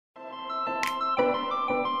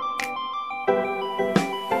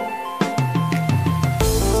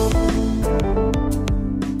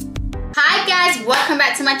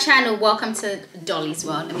back to my channel. Welcome to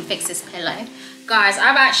Dolly'sworld. Let me fix this pillow. Guys,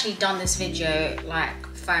 I've actually done this video like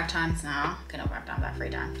 5 times now. Okay, not 5 times, like 3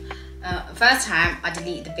 times. First time I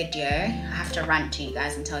deleted the video. I have to rant to you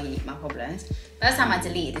guys and tell you my problems. First time I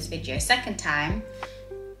deleted this video. Second time,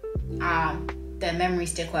 the memory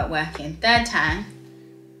stick weren't working. Third time,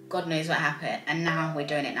 God knows what happened. And now we're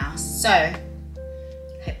doing it now. So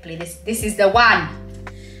hopefully this is the one.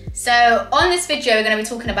 So on this video, we're going to be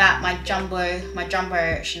talking about my jumbo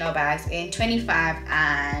Chanel bags in 25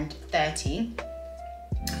 and 30.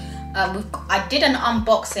 I did an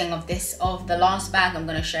unboxing of the last bag I'm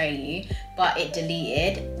going to show you, but it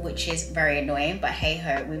deleted, which is very annoying, but hey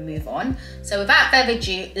ho, we move on. So without further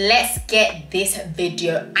ado, let's get this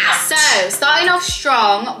video out. So starting off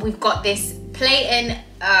strong, we've got this Platin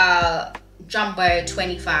jumbo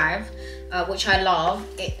 25. Which I love,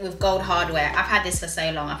 with gold hardware. I've had this for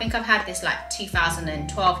so long. I think I've had this like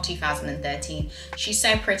 2012, 2013. She's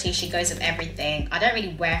so pretty. She goes with everything. I don't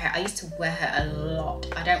really wear her. I used to wear her a lot.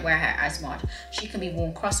 I don't wear her as much. She can be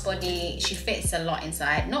worn crossbody. She fits a lot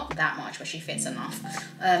inside. Not that much, but she fits enough.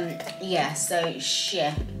 Yeah, so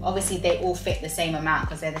yeah. Obviously they all fit the same amount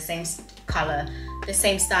because they're the same color, the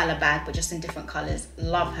same style of bag, but just in different colors.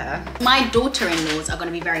 Love her. My daughter-in-laws are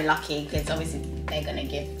gonna be very lucky because obviously they're gonna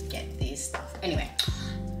get these stuff. Anyway,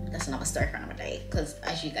 that's another story for another day because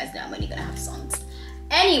as you guys know, I'm only gonna have sons.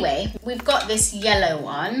 Anyway, we've got this yellow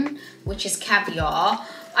one, which is caviar.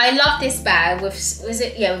 I love this bag with,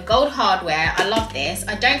 with gold hardware. I love this.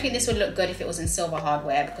 I don't think this would look good if it was in silver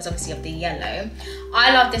hardware because obviously of the yellow.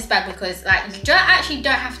 I love this bag because like you don't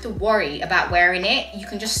have to worry about wearing it. You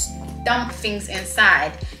can just dump things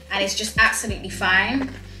inside and it's just absolutely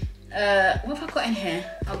fine. What have I got in here?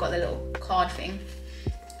 I've got the little card thing.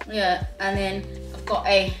 Yeah, and then I've got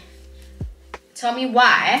tell me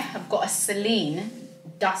why I've got a Celine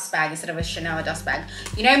dust bag instead of a Chanel dust bag.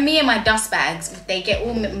 You know me and my dust bags, they get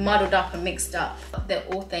all muddled up and mixed up. The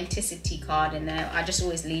authenticity card in there, I just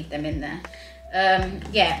always leave them in there.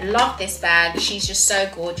 Yeah, love this bag. She's just so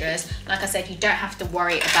gorgeous. Like I said, you don't have to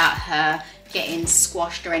worry about her getting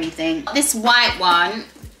squashed or anything. This white one,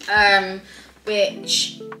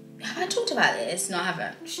 which, have I talked about this? No, I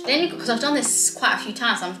haven't. Then, because I've done this quite a few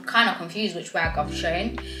times, I'm kind of confused which bag I've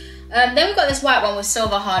shown. Then we've got this white one with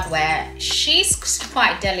silver hardware. She's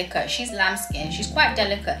quite delicate. She's lambskin. She's quite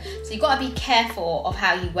delicate. So you've got to be careful of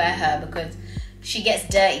how you wear her because she gets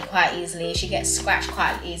dirty quite easily. She gets scratched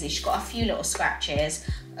quite easily. She's got a few little scratches.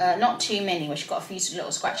 Not too many, but she's got a few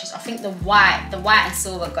little scratches. I think the white and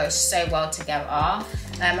silver go so well together. I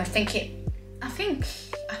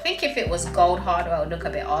think if it was gold hardware, it would look a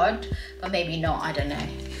bit odd, but maybe not, I don't know.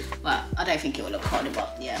 But I don't think it would look odd,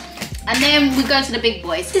 but yeah. And then we go to the big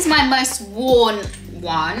boys. This is my most worn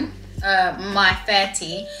one, my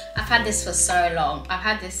 30. I've had this for so long. I've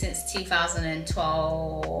had this since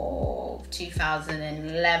 2012,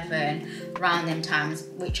 2011, around them times,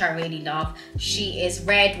 which I really love. She is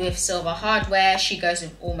red with silver hardware. She goes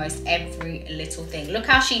with almost every little thing. Look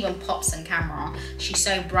how she even pops on camera. She's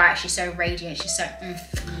so bright, she's so radiant, she's so,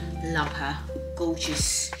 love her.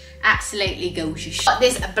 Gorgeous, absolutely gorgeous. Got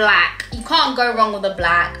this black, you can't go wrong with the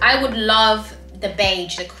black. I would love the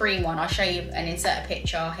beige, the cream one. I'll show you and insert a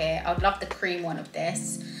picture here. I would love the cream one of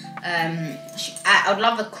this. I would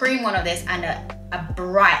love a cream one of this and a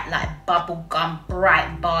bright, like bubblegum,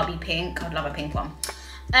 bright Barbie pink. I'd love a pink one.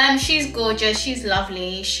 She's gorgeous. She's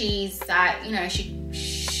lovely. She's like, you know,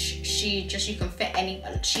 you can fit any.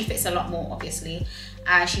 She fits a lot more, obviously.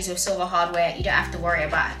 And she's with silver hardware. You don't have to worry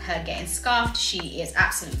about her getting scuffed. She is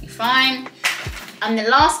absolutely fine. And then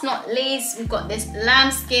last not least, we've got this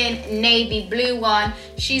lambskin navy blue one.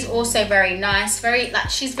 She's also very nice,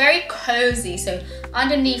 she's very cozy. So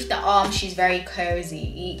underneath the arm, she's very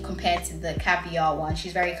cozy compared to the caviar one.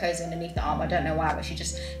 She's very cozy underneath the arm. I don't know why, but she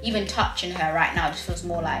just, even touching her right now, just feels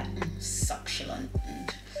more like succulent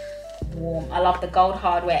and warm. I love the gold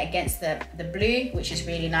hardware against the blue, which is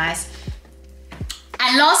really nice.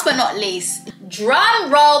 And last but not least,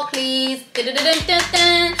 drum roll please.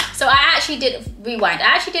 So I actually did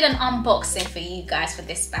an unboxing for you guys for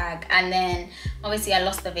this bag, and then obviously I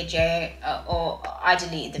lost the video, or I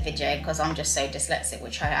deleted the video because I'm just so dyslexic,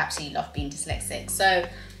 which I absolutely love being dyslexic. So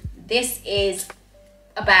this is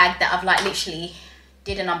a bag that I've like literally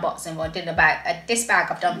did an unboxing or did a bag. This bag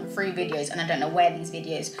I've done 3 videos and I don't know where these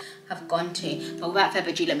videos have gone to. But without further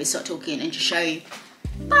ado, let me start talking and just show you.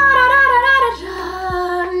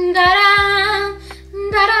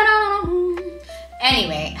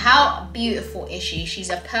 Anyway, how beautiful is she?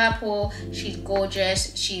 She's a purple. She's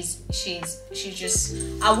gorgeous. She's just,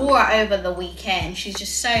 I wore her over the weekend. She's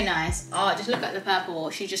just so nice. Oh, just look at the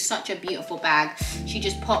purple. She's just such a beautiful bag. She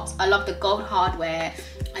just pops. I love the gold hardware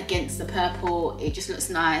against the purple. It just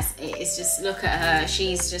looks nice. It's just, look at her.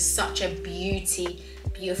 She's just such a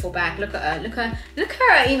beautiful bag. Look at her. Look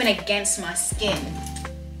at her even against my skin.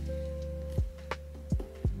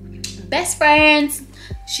 Best friends.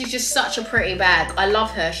 She's just such a pretty bag. I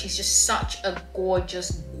love her. She's just such a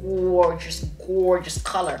gorgeous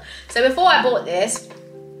color. So before I bought this,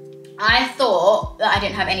 I thought that I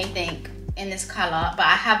didn't have anything in this color, but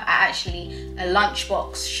I have actually a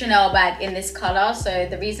lunchbox Chanel bag in this color. So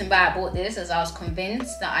the reason why I bought this is I was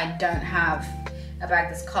convinced that I don't have a bag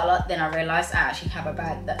this color. Then I realized I actually have a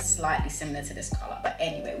bag that's slightly similar to this color. But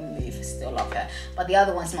anyway, we move. Still love her. But the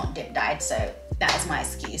other one's not dip dyed, so that is my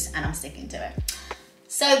excuse, and I'm sticking to it.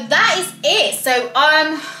 So that is it. So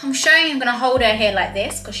I'm showing you, I'm gonna hold her here like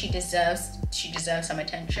this because she deserves some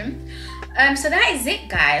attention. So that is it,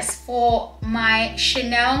 guys, for my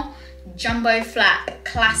Chanel Jumbo Flat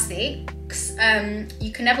Classics.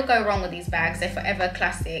 You can never go wrong with these bags. They're forever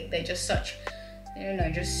classic. They're just such, you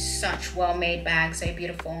know, just such well-made bags, so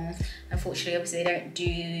beautiful. Unfortunately, obviously they don't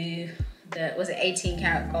do the, was it 18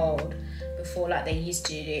 karat gold before like they used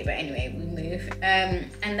to do, but anyway, we move. And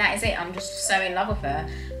that is it. I'm just so in love with her.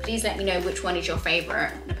 Please let me know which one is your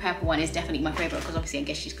favorite. The purple one is definitely my favorite because obviously I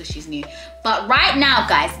guess because she's new. But right now,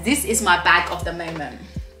 guys, this is my bag of the moment.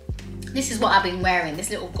 This is what I've been wearing, this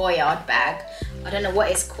little Goyard bag. I don't know what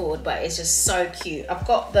it's called, but it's just so cute. I've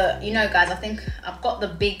got the, you know guys, I think I've got the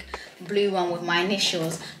big blue one with my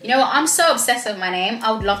initials. You know what, I'm so obsessed with my name.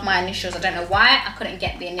 I would love my initials. I don't know why I couldn't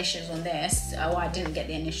get the initials on this. Or I didn't get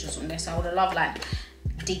the initials on this. I would have loved like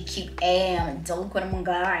DQA and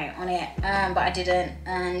Dolly'sworld on it, but I didn't.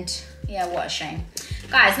 And yeah, what a shame.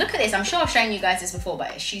 Guys, look at this. I'm sure I've shown you guys this before,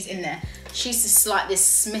 but she's in there. She's just like this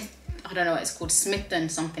Smith, I don't know what it's called, Smithton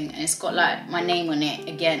something, and it's got like my name on it.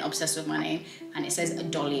 Again, obsessed with my name, and it says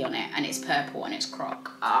Dolly on it, and it's purple and it's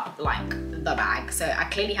croc up like the bag. So I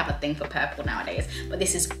clearly have a thing for purple nowadays. But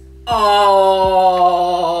this is,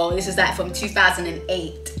 oh, this is like from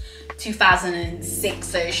 2008, 2006.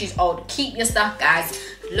 So she's old. Keep your stuff, guys.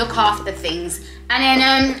 Look after the things. And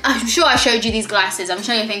then I'm sure I showed you these glasses. I'm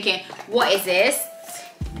sure you're thinking, what is this?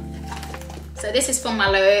 So this is from my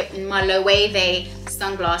Loewe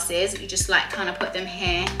sunglasses. You just like kind of put them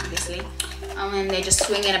here, obviously, and then they just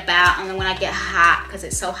swing it about. And then when I get hot, because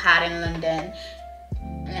it's so hot in London,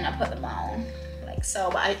 and then I put them on like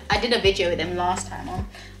so. But I did a video with them last time on.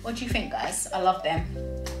 What do you think, guys? I love them.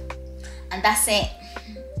 And that's it.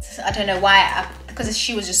 I don't know why, because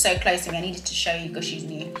she was just so close to me. I needed to show you because she's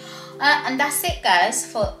new. And that's it,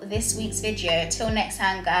 guys, for this week's video. Till next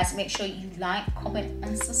time, guys, make sure you like, comment,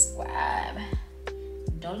 and subscribe.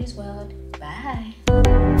 Dolly'sworld. Bye.